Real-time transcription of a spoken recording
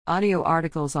Audio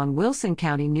articles on Wilson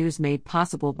County News made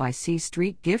possible by C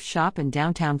Street Gift Shop in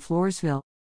downtown Floresville.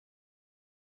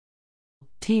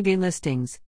 TV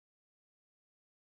listings.